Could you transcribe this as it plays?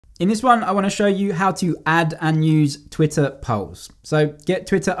In this one, I want to show you how to add and use Twitter polls. So get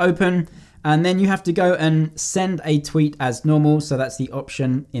Twitter open, and then you have to go and send a tweet as normal. So that's the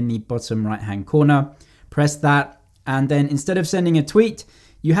option in the bottom right-hand corner. Press that. And then instead of sending a tweet,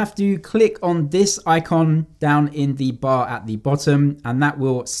 you have to click on this icon down in the bar at the bottom, and that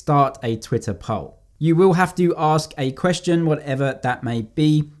will start a Twitter poll. You will have to ask a question, whatever that may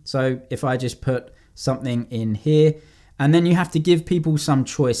be. So if I just put something in here, and then you have to give people some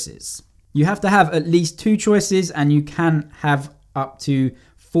choices. You have to have at least 2 choices, and you can have up to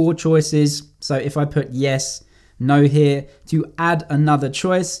 4 choices. So if I put yes, no here, to add another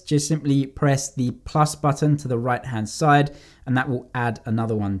choice, just simply press the plus button to the right hand side, and that will add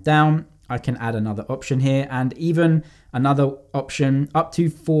another one down. I can add another option here, and even another option, up to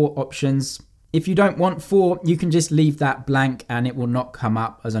 4 options. If you don't want 4, you can just leave that blank and it will not come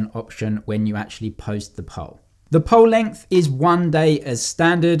up as an option when you actually post the poll. The poll length is 1 day as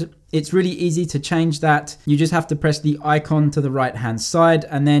standard. It's really easy to change that. You just have to press the icon to the right hand side,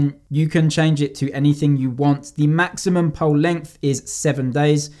 and then you can change it to anything you want. The maximum poll length is 7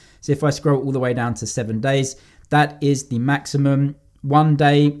 days. So if I scroll all the way down to 7 days, that is the maximum. 1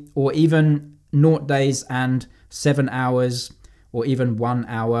 day, or even 0 days and 7 hours, or even 1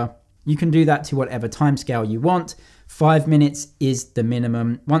 hour. You can do that to whatever timescale you want. 5 minutes is the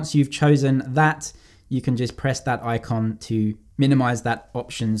minimum. Once you've chosen that, you can just press that icon to minimize that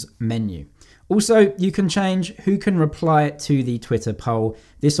options menu. Also, you can change who can reply to the Twitter poll,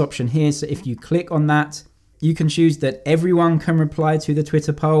 this option here. So if you click on that, you can choose that everyone can reply to the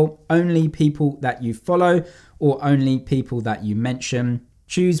Twitter poll, only people that you follow, or only people that you mention.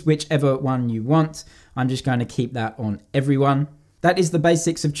 Choose whichever one you want. I'm just going to keep that on everyone. That is the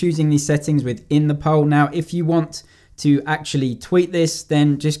basics of choosing these settings within the poll. Now, if you want to actually tweet this,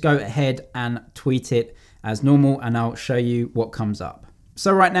 then just go ahead and tweet it as normal, and I'll show you what comes up.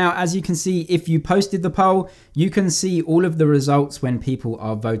 So right now, as you can see, if you posted the poll, you can see all of the results when people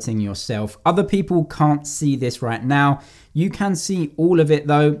are voting yourself. Other people can't see this right now. You can see all of it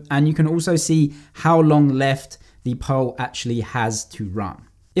though, and you can also see how long left the poll actually has to run.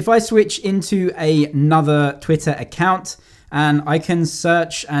 If I switch into another Twitter account, and I can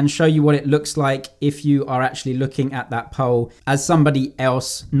search and show you what it looks like if you are actually looking at that poll as somebody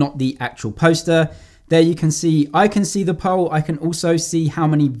else, not the actual poster. There you can see, I can see the poll. I can also see how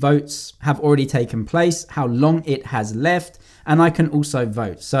many votes have already taken place, how long it has left, and I can also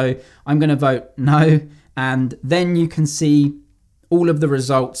vote. So I'm going to vote no, and then you can see all of the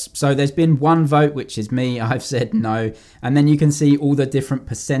results. So there's been 1 vote, which is me. I've said no, and then you can see all the different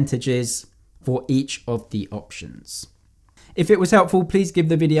percentages for each of the options. If it was helpful, please give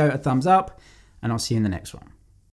the video a thumbs up, and I'll see you in the next one.